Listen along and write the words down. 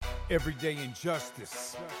Everyday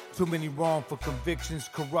injustice. Too many wrongful convictions.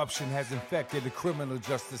 Corruption has infected the criminal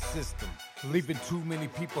justice system, leaving too many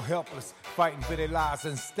people helpless, fighting for their lives.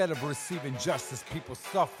 Instead of receiving justice, people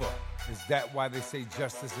suffer. Is that why they say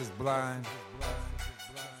justice is blind?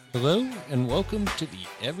 Hello, and welcome to the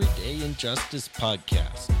Everyday Injustice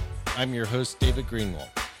Podcast. I'm your host, David Greenwald.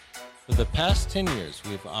 For the past 10 years,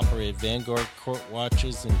 we've operated Vanguard Court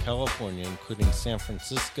Watches in California, including San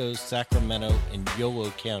Francisco, Sacramento, and Yolo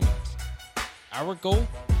counties. Our goal?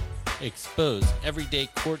 Expose everyday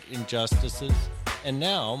court injustices, and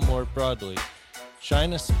now, more broadly,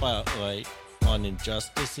 shine a spotlight on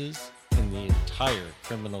injustices in the entire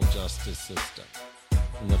criminal justice system,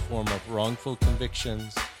 in the form of wrongful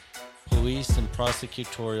convictions, police and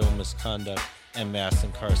prosecutorial misconduct, and mass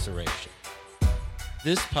incarceration.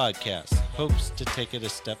 This podcast hopes to take it a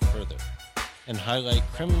step further and highlight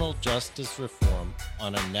criminal justice reform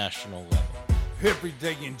on a national level.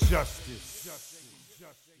 Everyday injustice.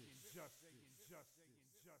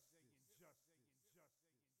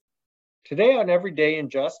 Today on Everyday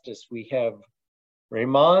Injustice, we have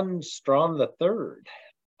Raymond Strawn III.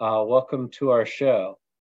 Welcome to our show.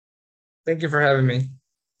 Thank you for having me.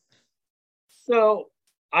 So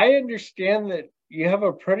I understand that you have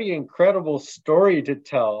a pretty incredible story to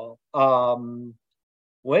tell.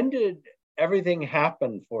 When did everything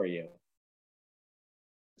happen for you?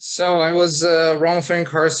 So I was wrongfully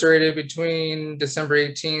incarcerated between December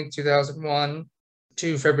 18th, 2001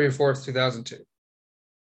 to February 4th, 2002.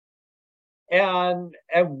 And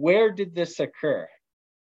where did this occur?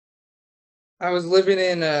 I was living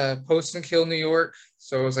in Poston Hill, New York.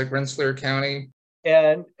 So it was like Rensselaer County.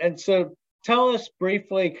 And so tell us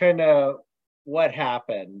briefly kind of what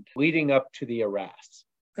happened leading up to the arrest.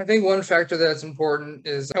 I think one factor that's important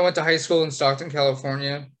is I went to high school in Stockton,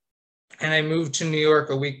 California, and I moved to New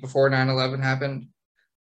York a week before 9/11 happened.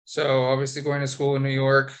 So obviously going to school in New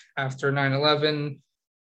York after 9/11,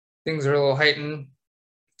 things are a little heightened.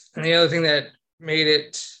 And the other thing that made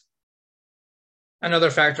it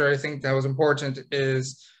another factor I think that was important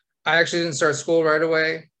is I actually didn't start school right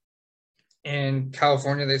away. In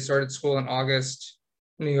California, they started school in August.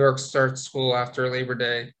 New York starts school after Labor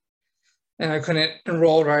Day. And I couldn't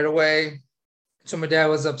enroll right away. So my dad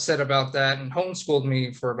was upset about that and homeschooled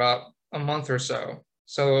me for about a month or so.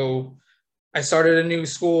 So I started a new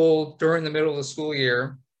school during the middle of the school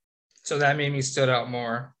year. So that made me stood out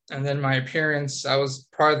more. And then my appearance, I was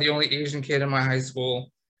probably the only Asian kid in my high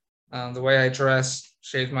school. The way I dressed,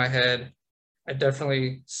 shaved my head, I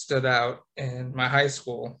definitely stood out in my high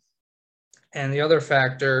school. And the other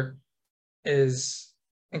factor is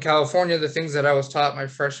in California, the things that I was taught my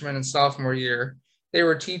freshman and sophomore year, they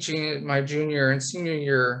were teaching my junior and senior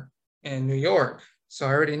year in New York. So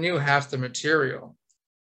I already knew half the material.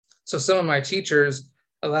 So some of my teachers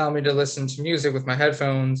allowed me to listen to music with my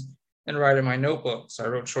headphones and write in my notebooks. I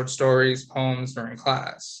wrote short stories, poems during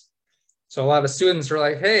class. So a lot of students were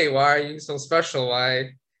like, hey, why are you so special?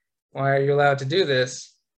 Why are you allowed to do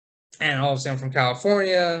this? And obviously I'm from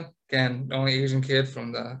California, again, the only Asian kid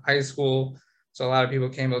from the high school. So a lot of people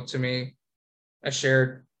came up to me. I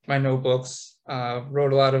shared my notebooks,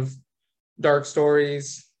 wrote a lot of dark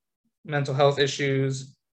stories, mental health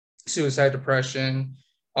issues, suicide, depression.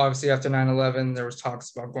 Obviously, after 9/11, there was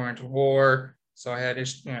talks about going to war. So I had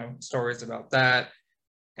stories about that.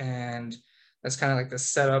 And that's kind of like the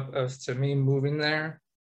setup to me moving there.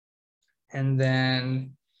 And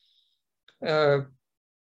then the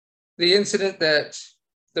incident that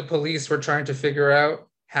the police were trying to figure out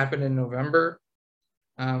happened in November.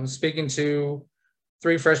 Speaking to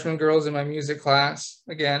 3 freshman girls in my music class,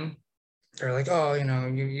 again, they're like, oh,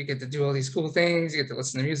 you get to do all these cool things. You get to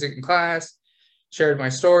listen to music in class, shared my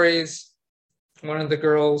stories. One of the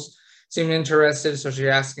girls seemed interested, so she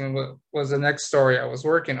asked me what was the next story I was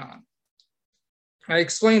working on. I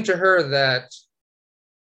explained to her that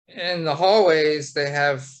in the hallways, they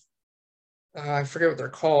have, I forget what they're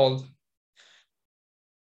called,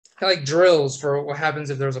 like drills for what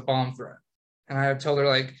happens if there's a bomb threat. And I told her,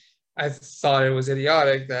 I thought it was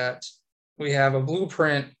idiotic that we have a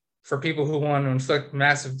blueprint for people who want to inflict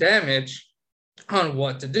massive damage on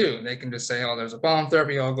what to do. They can just say, oh, there's a bomb threat.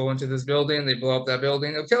 We all go into this building. They blow up that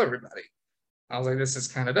building. They'll kill everybody. I was like, this is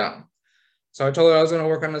kind of dumb. So I told her I was going to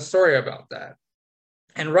work on a story about that.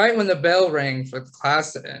 And right when the bell rang for the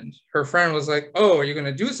class to end, her friend was like, oh, are you going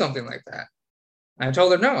to do something like that? And I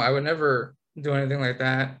told her, no, I would never do anything like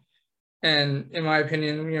that. And in my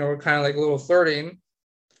opinion, we're kind of like a little flirting.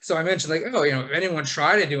 So I mentioned if anyone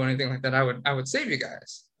tried to do anything like that, I would save you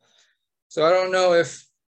guys. So I don't know if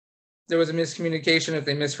there was a miscommunication, if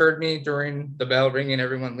they misheard me during the bell ringing and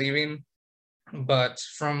everyone leaving. But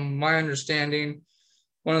from my understanding,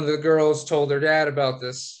 one of the girls told their dad about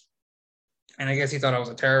this, and I guess he thought I was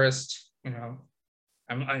a terrorist.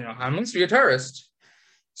 I must be a terrorist.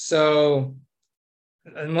 So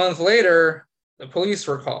a month later, the police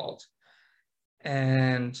were called,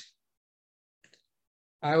 and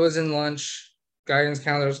I was in lunch. Guidance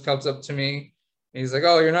counselor comes up to me. He's like,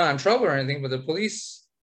 "Oh, you're not in trouble or anything, but the police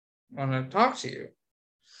want to talk to you."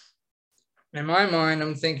 In my mind,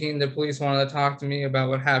 I'm thinking the police wanted to talk to me about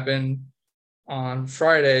what happened on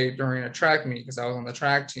Friday during a track meet, because I was on the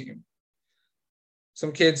track team.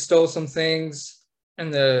 Some kids stole some things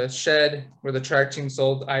in the shed where the track team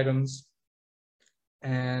sold items.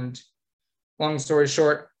 And long story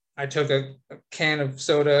short, I took a can of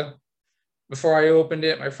soda. Before I opened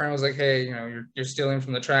it, my friend was like, "Hey, you're stealing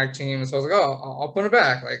from the track team." And so I was like, "Oh, I'll put it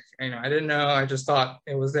back." Like, I didn't know. I just thought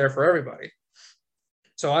it was there for everybody.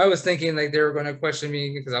 So I was thinking like they were going to question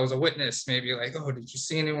me because I was a witness, maybe like, "Oh, did you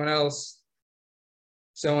see anyone else?"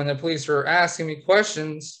 So when the police were asking me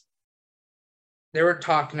questions, they were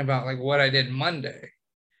talking about like what I did Monday,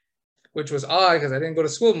 which was odd because I didn't go to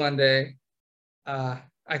school Monday. I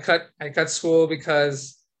cut school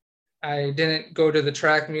because I didn't go to the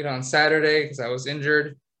track meet on Saturday because I was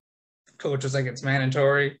injured. Coach was like, "It's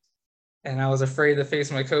mandatory." And I was afraid to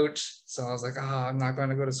face my coach. So I was like, I'm not going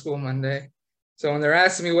to go to school Monday. So when they're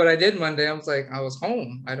asking me what I did Monday, I was like, I was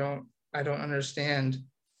home. I don't understand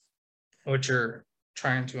what you're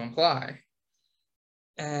trying to imply.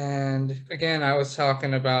 And again, I was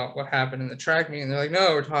talking about what happened in the track meet, and they're like,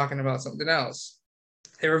 "No, we're talking about something else."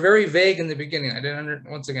 They were very vague in the beginning. I didn't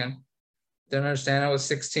understand. I was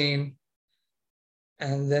 16.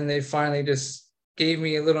 And then they finally just gave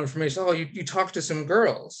me a little information. "Oh, you talked to some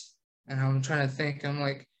girls." And I'm trying to think. I'm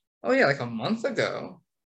like, "Oh yeah, like a month ago."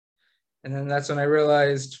 And then that's when I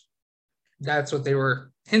realized that's what they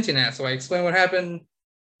were hinting at. So I explained what happened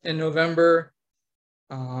in November.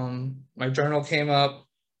 My journal came up.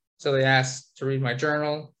 So they asked to read my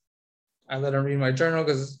journal. I let them read my journal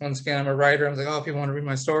because once again, I'm a writer. I was like, "Oh, people want to read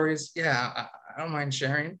my stories." Yeah, I don't mind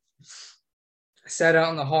sharing. I sat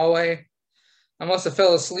out in the hallway. I must have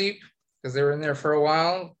fell asleep because they were in there for a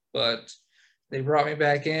while, but they brought me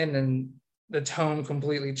back in and the tone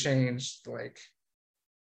completely changed. Like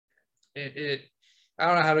it I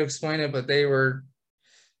don't know how to explain it, but they were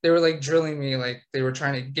like drilling me, like they were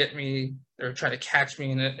trying to get me, they were trying to catch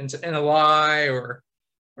me in a lie or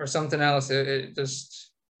something else. It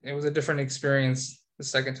was a different experience the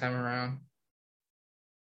second time around.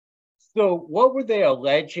 So what were they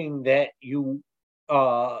alleging that you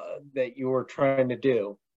were trying to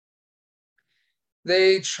do?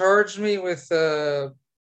 They charged me with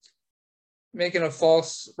making a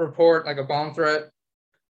false report, like a bomb threat.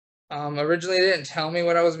 Originally, they didn't tell me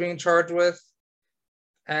what I was being charged with.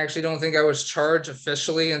 I actually don't think I was charged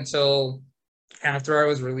officially until after I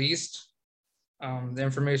was released. The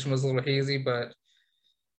information was a little hazy, but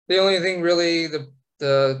the only thing really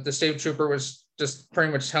the state trooper was just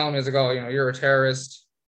pretty much telling me is like, "Oh, you're a terrorist.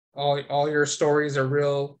 All your stories are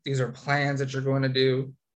real. These are plans that you're going to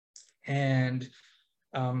do." And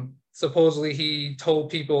supposedly he told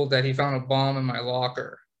people that he found a bomb in my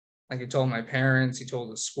locker. Like he told my parents, he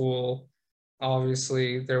told the school.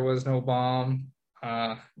 Obviously, there was no bomb,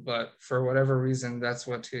 but for whatever reason, that's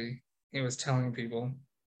what he was telling people.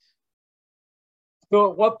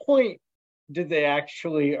 So at what point did they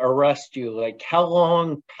actually arrest you? Like how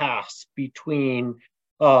long passed between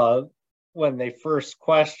when they first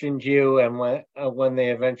questioned you and when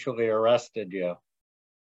they eventually arrested you?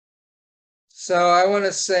 So I want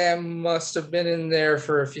to say I must have been in there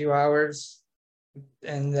for a few hours.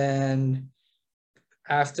 And then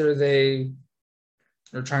after they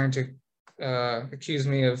were trying to accuse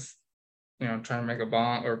me of, trying to make a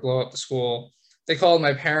bomb or blow up the school, they called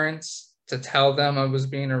my parents to tell them I was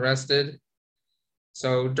being arrested.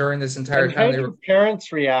 So during this entire time, how do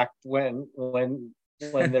parents react when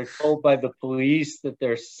they're told by the police that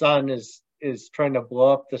their son is trying to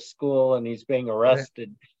blow up the school and he's being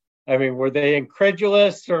arrested? I mean, were they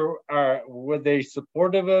incredulous or were they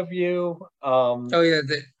supportive of you? Oh yeah,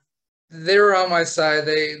 they were on my side.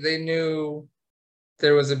 They knew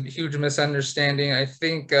there was a huge misunderstanding. I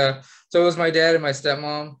think so. It was my dad and my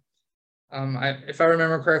stepmom. If I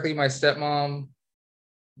remember correctly, my stepmom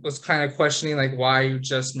was kind of questioning like, "Why are you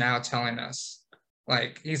just now telling us?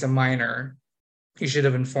 Like he's a minor. You should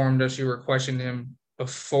have informed us. You were questioning him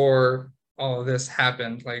before all of this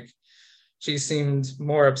happened." Like she seemed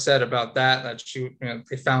more upset about that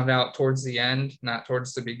they found out towards the end, not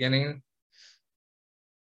towards the beginning.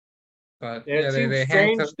 But it seems they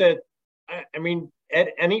strange handcuffed. that, I mean, at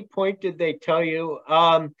any point did they tell you,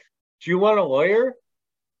 Do you want a lawyer?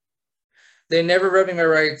 They never read me my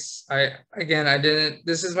rights. I didn't.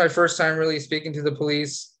 This is my first time really speaking to the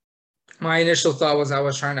police. My initial thought was I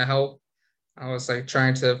was trying to help. I was like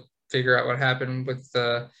trying to figure out what happened with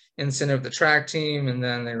the incident of the track team. And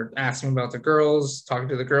then they were asking about the girls, talking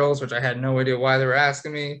to the girls, which I had no idea why they were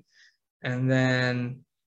asking me. And then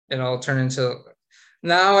it all turned into,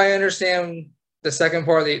 now I understand the second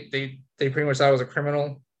part. They pretty much thought I was a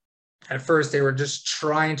criminal. At first, they were just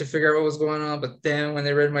trying to figure out what was going on. But then when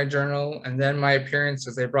they read my journal and then my appearance,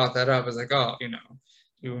 as they brought that up, I was like, oh,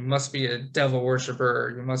 you must be a devil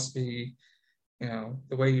worshiper. You must be,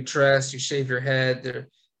 the way you dress, you shave your head.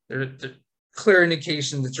 They're clear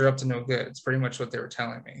indications that you're up to no good. It's pretty much what they were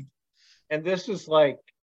telling me. And this is like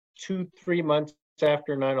 2-3 months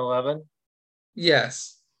after 9/11?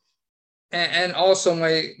 Yes. And also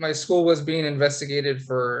my school was being investigated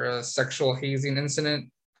for a sexual hazing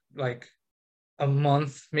incident like a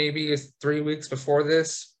month, maybe 3 weeks before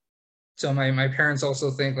this. So my parents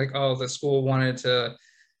also think like, oh, the school wanted to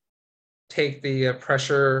take the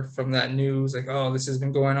pressure from that news, like, oh, this has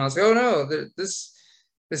been going on. It's like, oh no,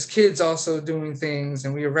 this kid's also doing things,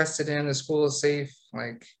 and we arrested him. The school is safe.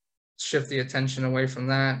 Like, shift the attention away from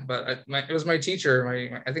that. But it was my teacher.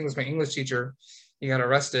 I think it was my English teacher. He got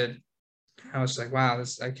arrested. I was like, wow,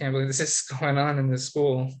 I can't believe this is going on in this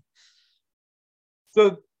school.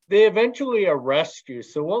 So they eventually arrest you.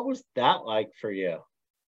 So what was that like for you?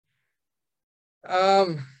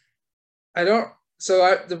 The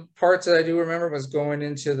parts that I do remember was going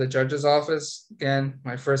into the judge's office. Again,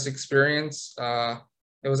 my first experience.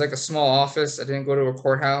 It was like a small office. I didn't go to a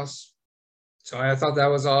courthouse. So I thought that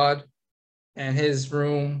was odd. And his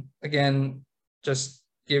room, again, just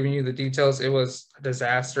giving you the details, it was a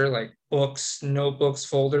disaster. Like books, notebooks,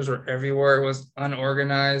 folders were everywhere. It was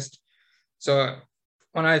unorganized. So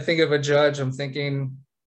when I think of a judge, I'm thinking,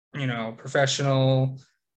 professional,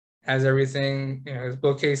 has everything, his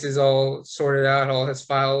bookcase is all sorted out, all his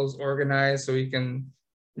files organized so he can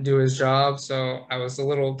do his job. So I was a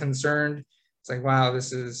little concerned. It's like, wow,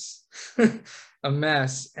 this is a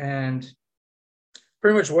mess. And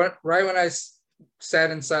pretty much right when I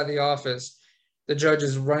sat inside the office, the judge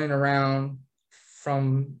is running around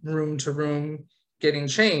from room to room getting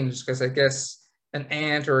changed because I guess an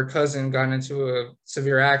aunt or a cousin got into a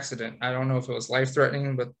severe accident. I don't know if it was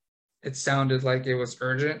life-threatening, but it sounded like it was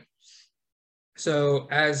urgent. So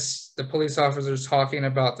as the police officers talking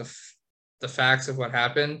about the facts of what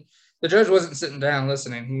happened, the judge wasn't sitting down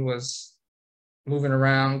listening. He was moving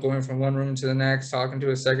around, going from one room to the next, talking to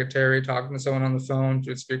his secretary, talking to someone on the phone,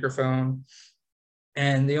 to a speakerphone.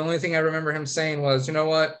 And the only thing I remember him saying was, you know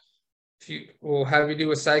what, we'll have you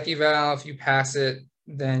do a psych eval. If you pass it,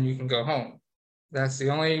 then you can go home. That's the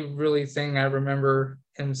only really thing I remember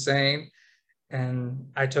him saying. And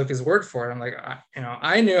I took his word for it. I'm like,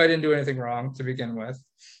 I knew I didn't do anything wrong to begin with.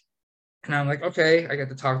 And I'm like, okay, I get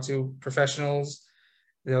to talk to professionals.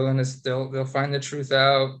 They'll find the truth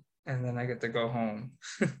out, and then I get to go home.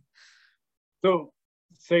 So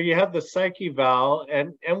you have the psych eval,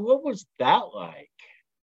 and what was that like?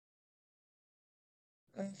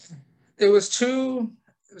 It was two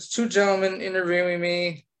gentlemen interviewing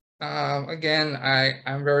me. Again,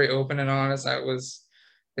 I'm very open and honest.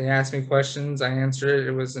 They asked me questions, I answered it.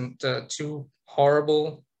 It wasn't too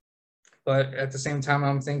horrible, but at the same time,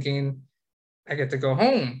 I'm thinking I get to go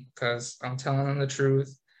home because I'm telling them the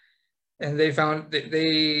truth. And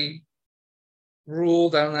they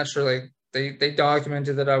ruled, I'm not sure, like they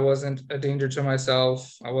documented that I wasn't a danger to myself.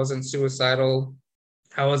 I wasn't suicidal.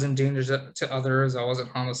 I wasn't danger to others. I wasn't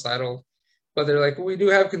homicidal. But they're like, we do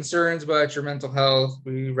have concerns about your mental health.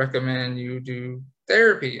 We recommend you do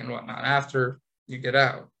therapy and whatnot after you get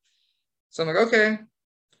out. So I'm like, okay.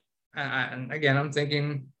 And again, I'm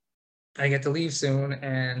thinking I get to leave soon,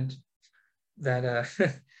 and that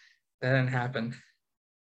that didn't happen.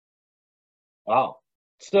 Wow.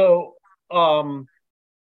 So so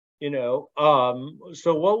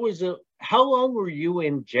what was it? How long were you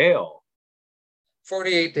in jail?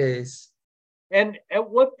 48 days. And at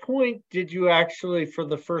what point did you actually, for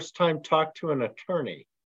the first time, talk to an attorney?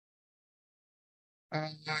 I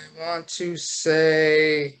want to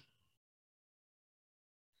say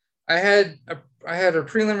I had a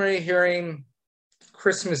preliminary hearing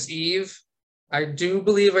Christmas Eve. I do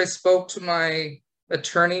believe I spoke to my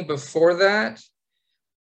attorney before that,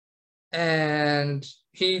 and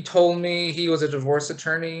he told me he was a divorce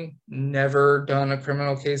attorney, never done a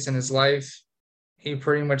criminal case in his life. He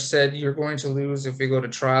pretty much said, you're going to lose if we go to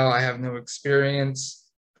trial. I have no experience,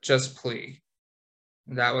 just plea.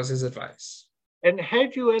 That was his advice. And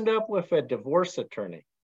how'd you end up with a divorce attorney?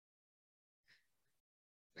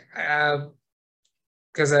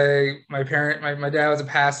 Because my dad was a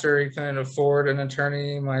pastor. He couldn't afford an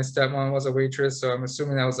attorney. My stepmom was a waitress, so I'm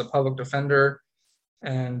assuming that was a public defender.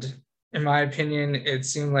 And in my opinion,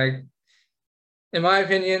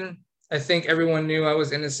 I think everyone knew I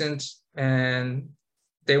was innocent, and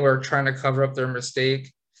they were trying to cover up their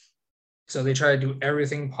mistake. So they tried to do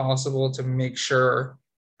everything possible to make sure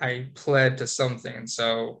I pled to something.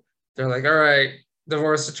 So they're like, all right,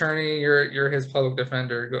 divorce attorney, you're his public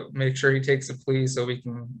defender. Go make sure he takes a plea so we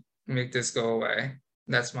can make this go away.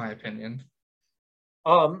 That's my opinion.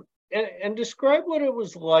 And describe what it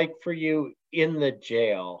was like for you in the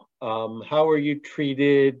jail. How were you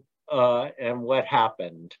treated, and what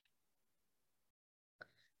happened?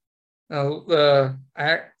 So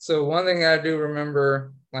one thing I do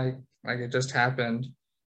remember, like it just happened.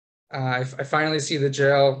 I finally see the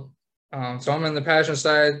jail. So I'm in the passenger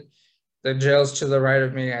side. The jail's to the right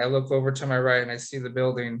of me. I look over to my right and I see the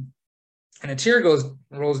building, and a tear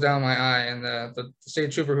rolls down my eye. And the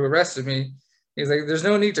state trooper who arrested me, he's like, "There's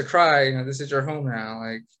no need to cry. You know, this is your home now.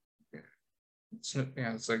 Like,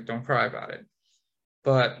 it's like, don't cry about it."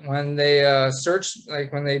 But when they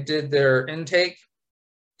when they did their intake,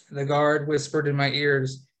 the guard whispered in my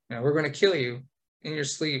ears, "We're going to kill you in your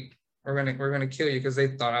sleep. We're going to kill you," because they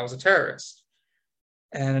thought I was a terrorist.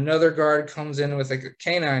 And another guard comes in with like a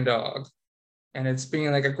canine dog, and it's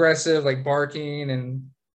being like aggressive, like barking, and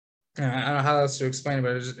I don't know how else to explain it,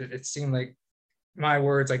 but it seemed like my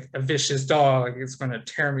words, like a vicious dog, like it's going to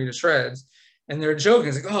tear me to shreds. And they're joking.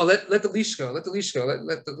 It's like, "Oh, let the leash go, let the leash go,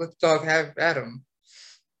 let the dog have at him."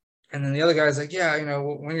 And then the other guy's like, "Yeah,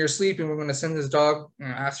 when you're sleeping, we're going to send this dog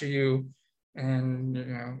after you, and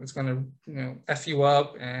it's going to f you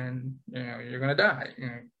up, and you're going to die.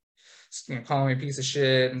 Calling me a piece of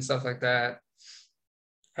shit and stuff like that."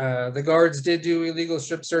 The guards did do illegal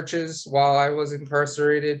strip searches while I was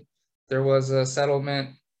incarcerated. There was a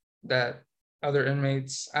settlement that other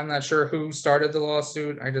inmates, I'm not sure who started the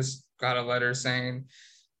lawsuit. I just got a letter saying,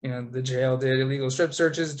 the jail did illegal strip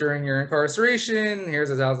searches during your incarceration. Here's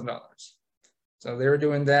 $1,000. So they were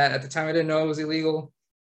doing that. At the time, I didn't know it was illegal.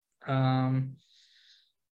 But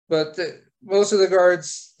most of the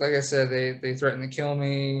guards, like I said, they threatened to kill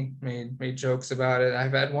me, made jokes about it.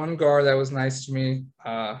 I've had one guard that was nice to me.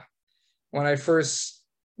 When I first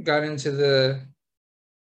got into the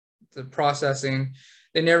processing,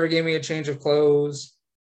 they never gave me a change of clothes,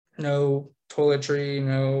 no toiletry,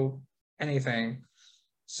 no anything.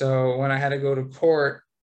 So when I had to go to court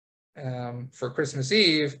for Christmas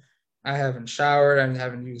Eve, I haven't showered, I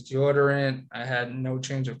haven't used deodorant, I had no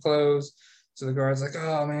change of clothes. So the guard's like,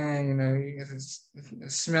 "Oh man, you get this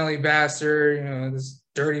smelly bastard, this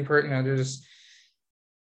dirty person, they're just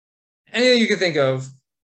anything you can think of,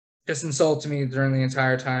 just insult me during the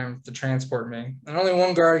entire time to transport me." And only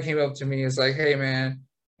one guard came up to me, is like, "Hey man,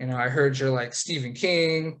 I heard you're like Stephen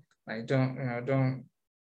King, like don't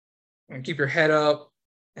keep your head up.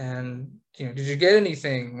 And did you get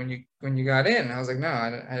anything when you got in?" And I was like, "No,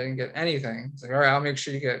 I didn't get anything." It's like, "All right, I'll make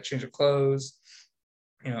sure you get a change of clothes,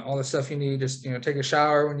 all the stuff you need. Just take a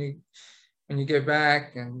shower when you get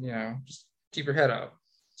back, and just keep your head up."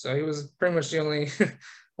 So he was pretty much the only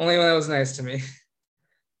one that was nice to me.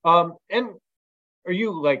 And are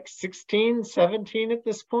you like 16, 17 at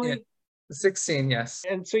this point? Yeah, 16, yes.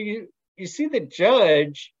 And so you see the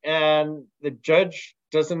judge, and the judge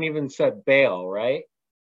doesn't even set bail, right?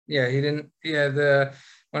 Yeah, he didn't. Yeah,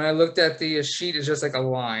 when I looked at the sheet, it's just like a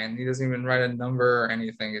line. He doesn't even write a number or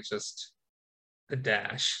anything. It's just a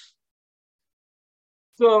dash.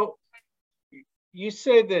 So you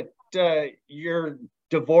say that your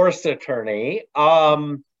divorce attorney,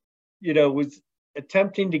 was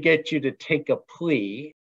attempting to get you to take a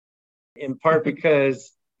plea, in part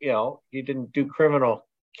because you didn't do criminal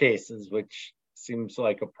cases, which seems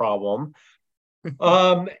like a problem.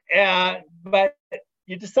 But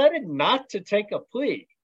you decided not to take a plea.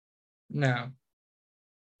 No.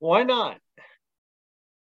 Why not?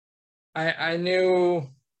 I knew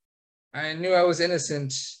I was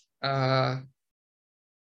innocent. I'm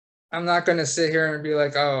not going to sit here and be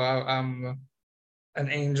like, "Oh, I'm an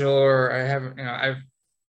angel," or I haven't,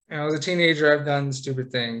 as a teenager, I've done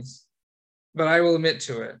stupid things, but I will admit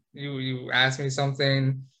to it. You asked me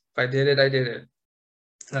something. If I did it, I did it.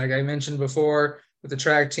 Like I mentioned before with the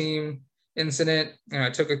track team incident, I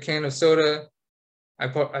took a can of soda, I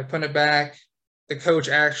put it back. The coach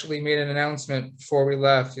actually made an announcement before we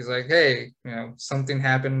left. He's like, "Hey, something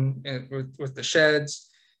happened with the sheds.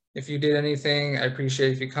 If you did anything, I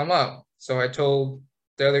appreciate if you come up." So I told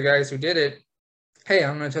the other guys who did it, "Hey,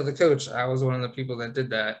 I'm going to tell the coach I was one of the people that did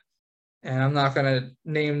that. And I'm not going to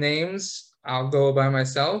name names, I'll go by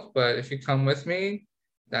myself, but if you come with me,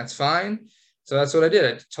 that's fine. So that's what I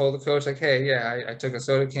did. I told the coach, like, hey, yeah, I took a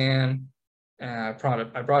soda can and I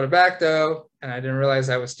brought it back though, and I didn't realize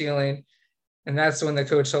I was stealing. And that's when the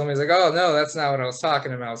coach told me, he's like, oh no, that's not what I was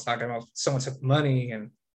talking about. I was talking about someone took money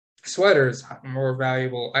and sweaters, more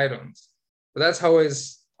valuable items. But that's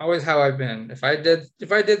always how I've been. If I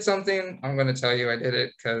did something, I'm gonna tell you I did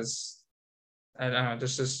it, because I don't know,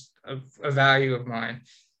 that's just a value of mine.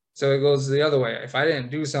 So it goes the other way. If I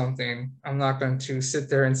didn't do something, I'm not going to sit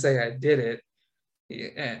there and say I did it.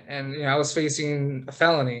 And I was facing a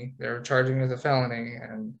felony. They were charging me with a felony,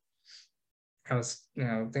 and I was,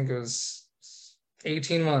 I think it was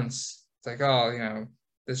 18 months. It's like, oh,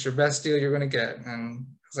 this is your best deal you're going to get. And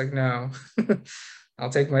I was like, no, I'll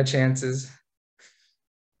take my chances.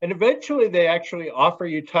 And eventually they actually offer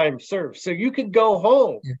you time served. So you could go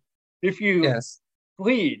home if you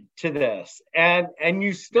plead to this, and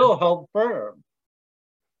you still held firm.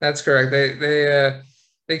 That's correct.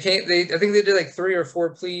 They came. I think they did like 3 or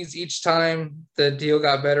 4 pleas each time. The deal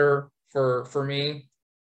got better for me.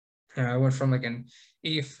 I went from like an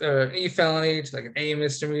E felony to like an A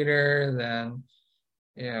misdemeanor. Then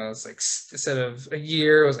it's like, instead of a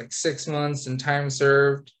year, it was like 6 months and time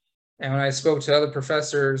served. And when I spoke to other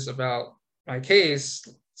professors about my case,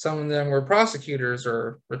 some of them were prosecutors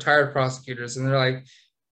or retired prosecutors, and they're like,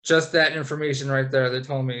 just that information right there, they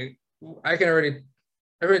told me, I can already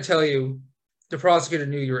tell you the prosecutor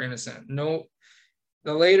knew you were innocent. No,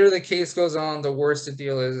 the later the case goes on, the worse the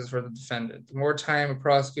deal is for the defendant. The more time a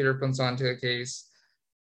prosecutor puts onto a case,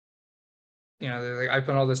 they're like, I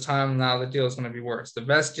put all this time, now the deal is going to be worse. The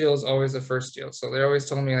best deal is always the first deal. So they always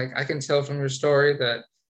told me, like, I can tell from your story that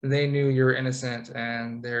they knew you were innocent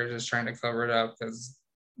and they're just trying to cover it up because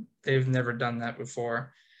they've never done that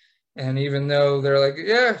before. And even though they're like,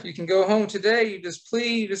 yeah, you can go home today, you just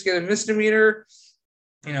plea, you just get a misdemeanor.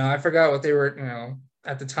 I forgot what they were,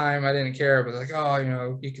 at the time, I didn't care, but like,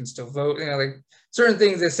 oh, you can still vote. Like certain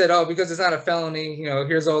things they said, oh, because it's not a felony,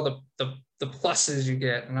 here's all the pluses you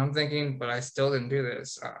get. And I'm thinking, but I still didn't do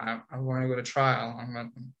this. I want to go to trial.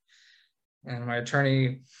 And my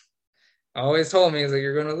attorney always told me, he's like,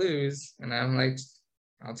 you're going to lose. And I'm like,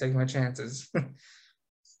 I'll take my chances.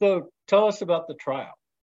 So tell us about the trial.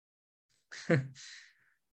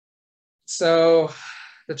 So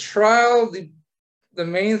the trial, the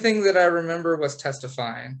main thing that I remember was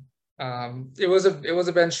testifying. It was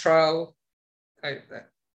a bench trial.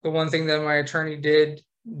 The one thing that my attorney did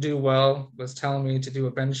do well was tell me to do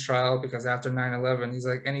a bench trial, because after 9/11, he's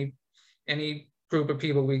like, any group of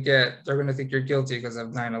people we get, they're going to think you're guilty because of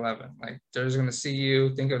 9/11. Like, they're just going to see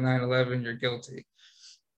you, think of 9/11, you're guilty.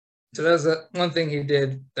 So that's the one thing he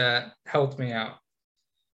did that helped me out.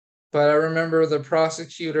 But I remember the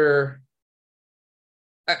prosecutor.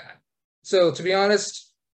 So to be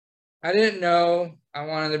honest, I didn't know I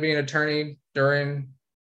wanted to be an attorney during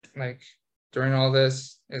all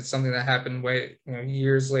this. It's something that happened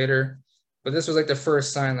years later. But this was like the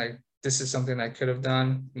first sign, like, this is something I could have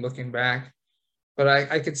done looking back. But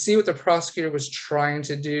I could see what the prosecutor was trying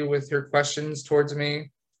to do with her questions towards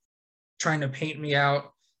me, trying to paint me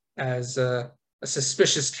out as a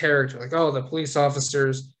suspicious character. Like, oh, the police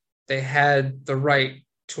officers, they had the right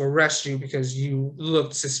to arrest you because you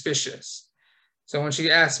looked suspicious. So when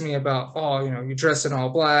she asked me about, oh, you dress in all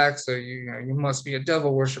black, so you must be a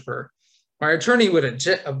devil worshiper, my attorney would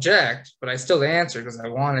object, but I still answered because I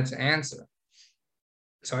wanted to answer.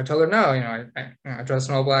 So I told her, no, I dress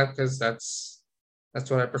in all black because that's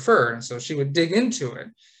what I prefer. And so she would dig into it.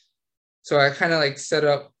 So I kind of like set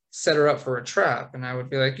her up for a trap. And I would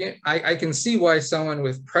be like, yeah, I can see why someone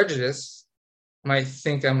with prejudice might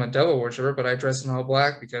think I'm a devil worshiper, but I dress in all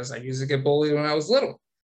black because I used to get bullied when I was little.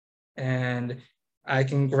 And I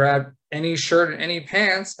can grab any shirt and any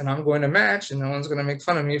pants and I'm going to match, and no one's going to make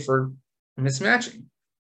fun of me for mismatching.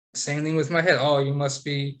 Same thing with my head. Oh, you must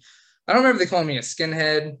be, I don't remember if they call me a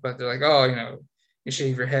skinhead, but they're like, oh, you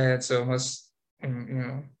shave your head, so it must,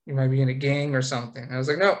 you might be in a gang or something. And I was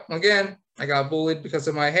like, no, again, I got bullied because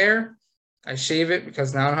of my hair. I shave it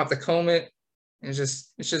because now I don't have to comb it. It's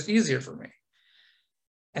just easier for me.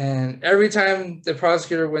 And every time the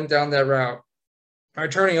prosecutor went down that route, my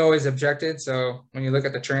attorney always objected. So when you look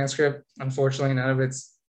at the transcript, unfortunately, none of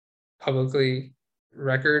it's publicly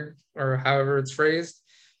record or however it's phrased.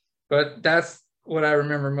 But that's what I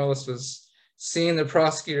remember most, was seeing the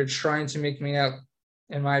prosecutor trying to make me out,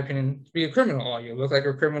 in my opinion, to be a criminal. Oh, you look like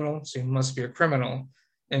a criminal, so you must be a criminal.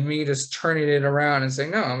 And me just turning it around and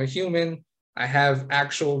saying, no, I'm a human. I have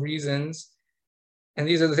actual reasons. And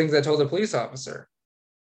these are the things I told the police officer.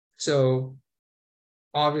 So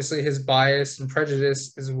obviously his bias and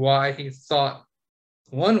prejudice is why he thought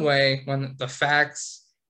one way when the facts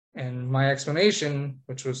and my explanation,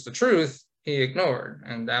 which was the truth, he ignored.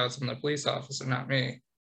 And that was from the police officer, not me.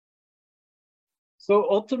 So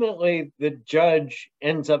ultimately, the judge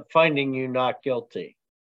ends up finding you not guilty.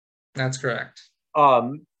 That's correct.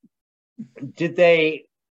 Did they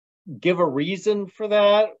give a reason for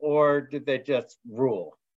that, or did they just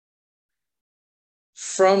rule?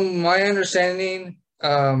 From my understanding,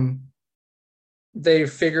 they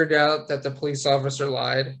figured out that the police officer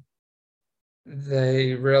lied.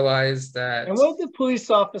 They realized that. And what did the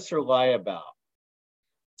police officer lie about?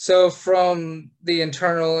 So from the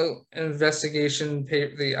internal investigation,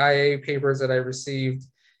 the IA papers that I received,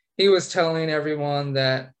 he was telling everyone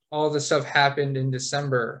that all this stuff happened in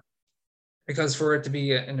December, because for it to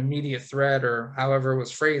be an immediate threat, or however it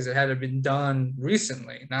was phrased, it had to been done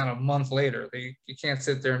recently, not a month later. You can't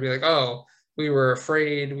sit there and be like, oh, we were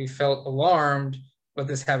afraid, we felt alarmed, but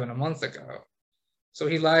this happened a month ago. So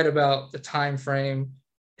he lied about the time frame,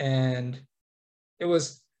 and it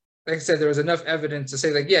was, like I said, there was enough evidence to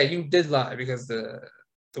say, like, yeah, you did lie, because the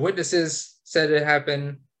witnesses said it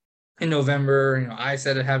happened in November. I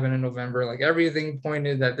said it happened in November. Like, everything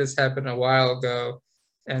pointed that this happened a while ago,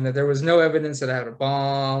 and that there was no evidence that I had a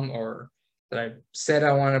bomb, or that I said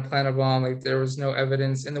I wanted to plant a bomb. Like, there was no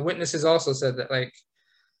evidence. And the witnesses also said that, like,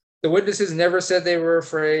 the witnesses never said they were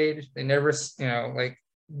afraid. They never, like,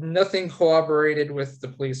 nothing corroborated with the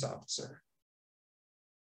police officer.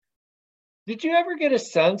 Did you ever get a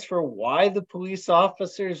sense for why the police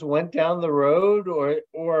officers went down the road,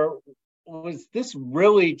 or was this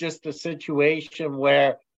really just a situation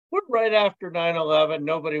where we're right after 9/11,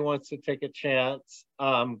 nobody wants to take a chance,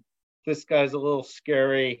 this guy's a little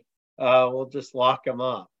scary, we'll just lock him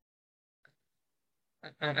up?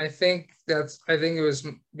 I think it was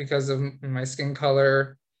because of my skin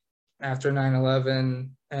color after 9/11,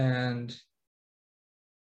 and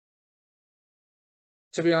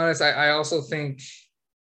to be honest, I also think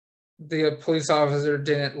the police officer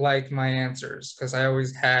didn't like my answers, because I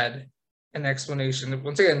always had an explanation,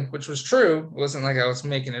 once again, which was true. It wasn't like I was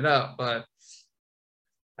making it up, but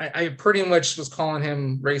I pretty much was calling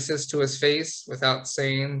him racist to his face without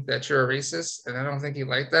saying that you're a racist, and I don't think he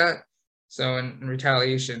liked that. So in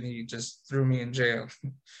retaliation, he just threw me in jail.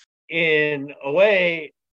 In a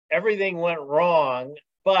way, everything went wrong,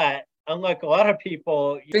 but unlike a lot of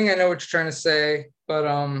people, I think I know what you're trying to say, but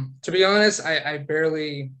to be honest, I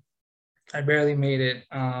barely made it.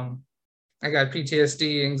 I got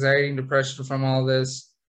PTSD, anxiety, and depression from all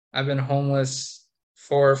this. I've been homeless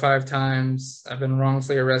 4 or 5 times. I've been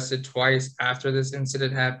wrongfully arrested twice after this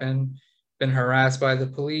incident happened. Been harassed by the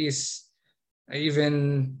police. I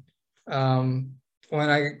even when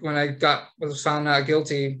I was found not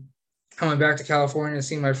guilty, I went back to California to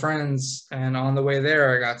see my friends, and on the way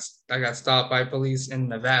there, I got stopped by police in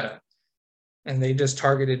Nevada, and they just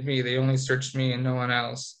targeted me. They only searched me and no one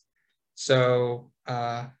else. So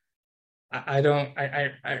I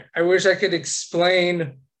wish I could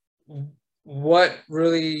explain what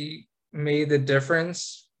really made the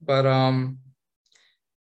difference, but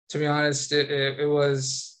to be honest, it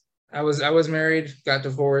was, I was married, got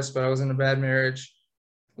divorced, but I was in a bad marriage.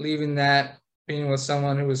 Leaving that, being with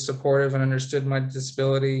someone who was supportive and understood my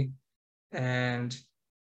disability, and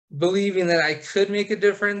believing that I could make a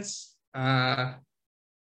difference, because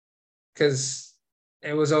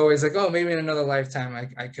it was always like, oh, maybe in another lifetime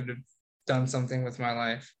I could have done something with my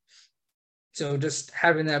life. So just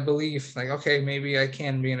having that belief, like, okay, maybe I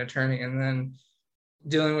can be an attorney, and then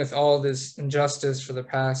dealing with all this injustice for the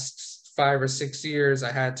past 5 or 6 years,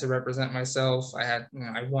 I had to represent myself.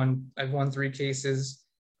 I've won 3 cases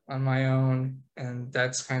on my own, and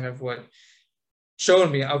that's kind of what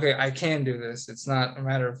showed me, okay, I can do this. It's not a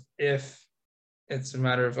matter of if, it's a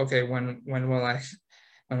matter of, okay, when will I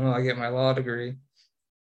get my law degree?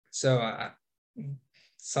 So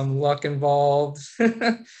some luck involved,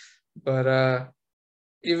 but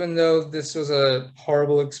even though this was a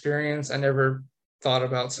horrible experience, I never thought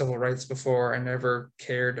about civil rights before. I never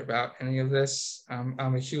cared about any of this.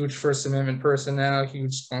 I'm a huge First Amendment person now,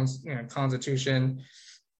 huge Constitution.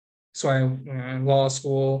 So I'm in law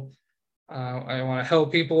school. I want to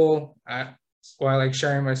help people. That's why I like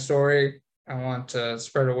sharing my story. I want to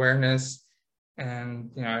spread awareness.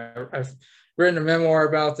 And I've written a memoir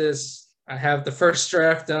about this. I have the first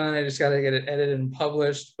draft done. I just got to get it edited and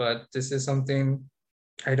published. But this is something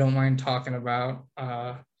I don't mind talking about.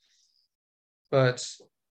 But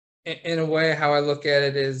in a way, how I look at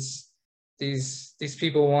it is these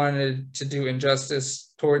people wanted to do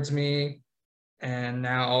injustice towards me, And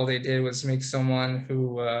now all they did was make someone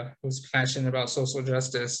who's passionate about social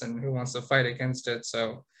justice and who wants to fight against it.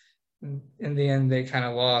 So in the end, they kind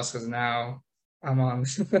of lost, because now I'm on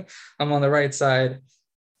I'm on the right side,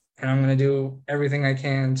 and I'm going to do everything I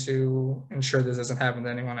can to ensure this doesn't happen to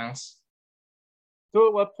anyone else. So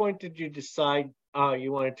at what point did you decide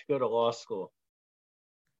you wanted to go to law school?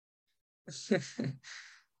 It's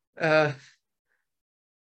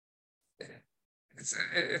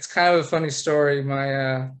kind of a funny story.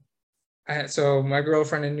 My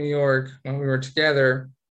girlfriend in New York, when we were together,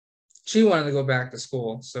 she wanted to go back to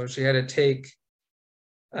school, so she had to take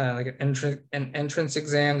like an entrance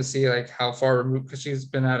exam to see like how far removed, because she's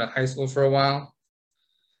been out of high school for a while.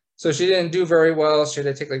 So she didn't do very well. She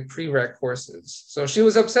had to take like prereq courses. So she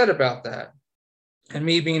was upset about that. And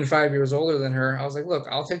me being 5 years older than her, I was like, look,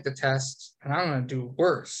 I'll take the test and I'm going to do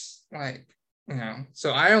worse.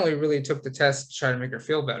 So I only really took the test to try to make her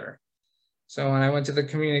feel better. So when I went to the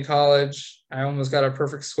community college, I almost got a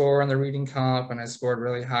perfect score on the reading comp, and I scored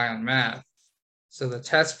really high on math. So the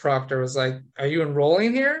test proctor was like, are you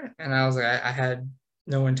enrolling here? And I was like, I had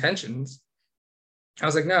no intentions. I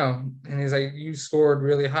was like, no. And he's like, you scored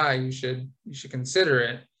really high. You should consider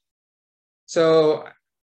it. So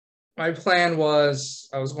my plan was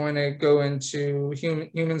I was going to go into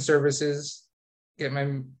human services, get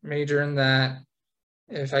my major in that.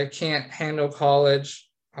 If I can't handle college,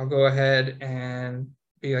 I'll go ahead and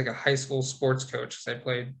be like a high school sports coach, because I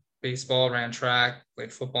played baseball, ran track,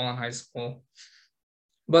 played football in high school.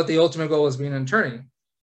 But the ultimate goal was being an attorney.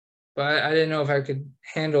 But I didn't know if I could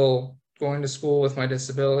handle going to school with my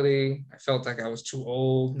disability. I felt like I was too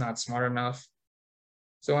old, not smart enough.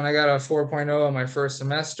 So when I got a 4.0 in my first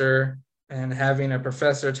semester, and having a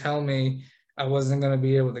professor tell me I wasn't going to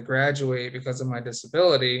be able to graduate because of my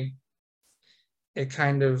disability, it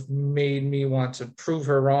kind of made me want to prove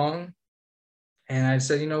her wrong. And I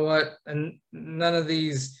said, you know what? And none of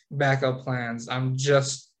these backup plans. I'm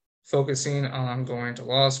just focusing on going to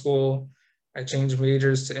law school. I changed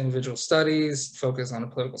majors to individual studies, focused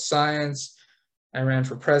on political science. I ran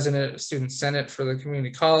for president of student senate for the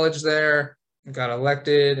community college there, and got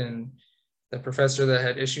elected. And the professor that I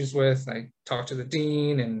had issues with, I talked to the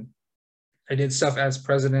dean, and I did stuff as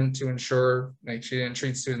president to ensure like she didn't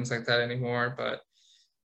treat students like that anymore. But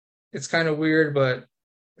it's kind of weird, but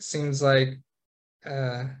it seems like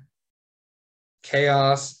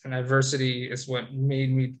chaos and adversity is what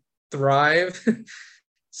made me thrive.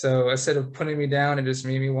 So instead of putting me down, it just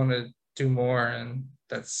made me want to do more. And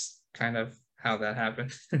that's kind of how that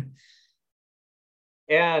happened.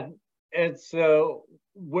 And so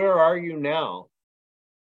where are you now?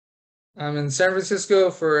 I'm in San Francisco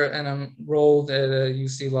and I'm enrolled at a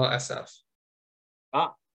UC Law SF.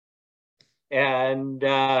 And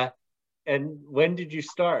when did you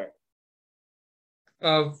start?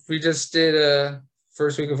 We just did a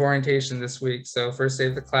first week of orientation this week. So first day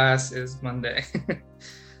of the class is Monday.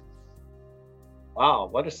 Wow,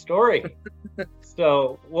 what a story.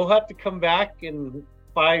 So we'll have to come back in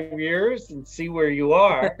 5 years and see where you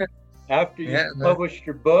are after you published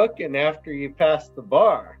your book and after you passed the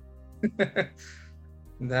bar. I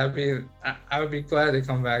would be glad to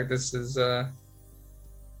come back. This is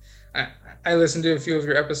I listened to a few of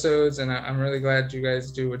your episodes, and I'm really glad you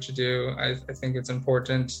guys do what you do. I think it's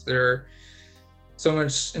important. There's so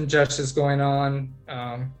much injustice going on.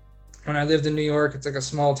 When I lived in New York, it's like a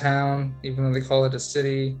small town, even though they call it a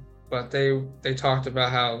city. But they talked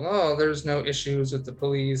about how, there's no issues with the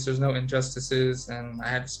police, there's no injustices. And I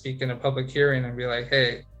had to speak in a public hearing and be like,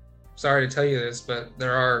 hey, sorry to tell you this, but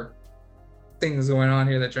there are things going on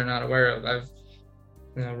here that you're not aware of.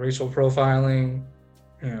 Racial profiling,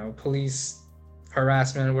 police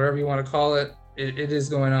harassment, whatever you want to call it, it is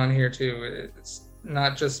going on here too. It's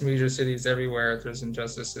not just major cities, everywhere there's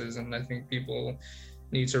injustices. And I think people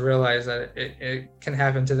need to realize that it can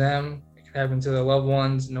happen to them. It can happen to their loved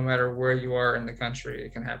ones, no matter where you are in the country,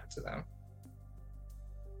 it can happen to them.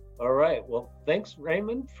 All right. Well, thanks,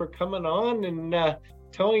 Raymond, for coming on and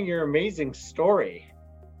telling your amazing story.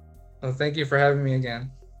 Well, thank you for having me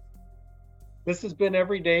again. This has been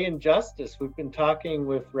Everyday Injustice. We've been talking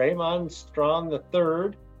with Raymond Strawn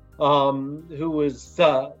III, who was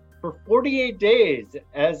for 48 days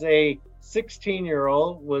as a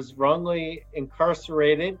 16-year-old was wrongly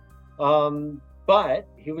incarcerated, but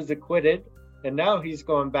he was acquitted, and now he's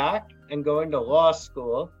going back and going to law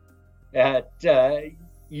school at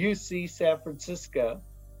UC San Francisco.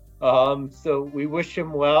 So we wish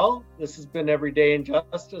him well. This has been Everyday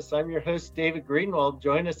Injustice. I'm your host, David Greenwald.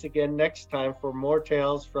 Join us again next time for more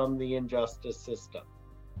tales from the injustice system.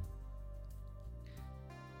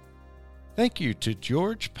 Thank you to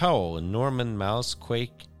George Powell and Norman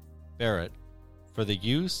Mousequake Barrett for the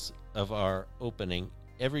use of our opening,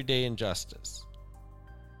 Everyday Injustice.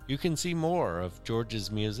 You can see more of George's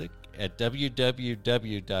music at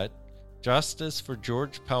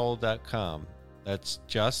www.justiceforgeorgepowell.com. That's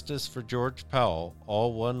Justice for George Powell,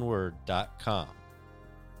 all one word, .com.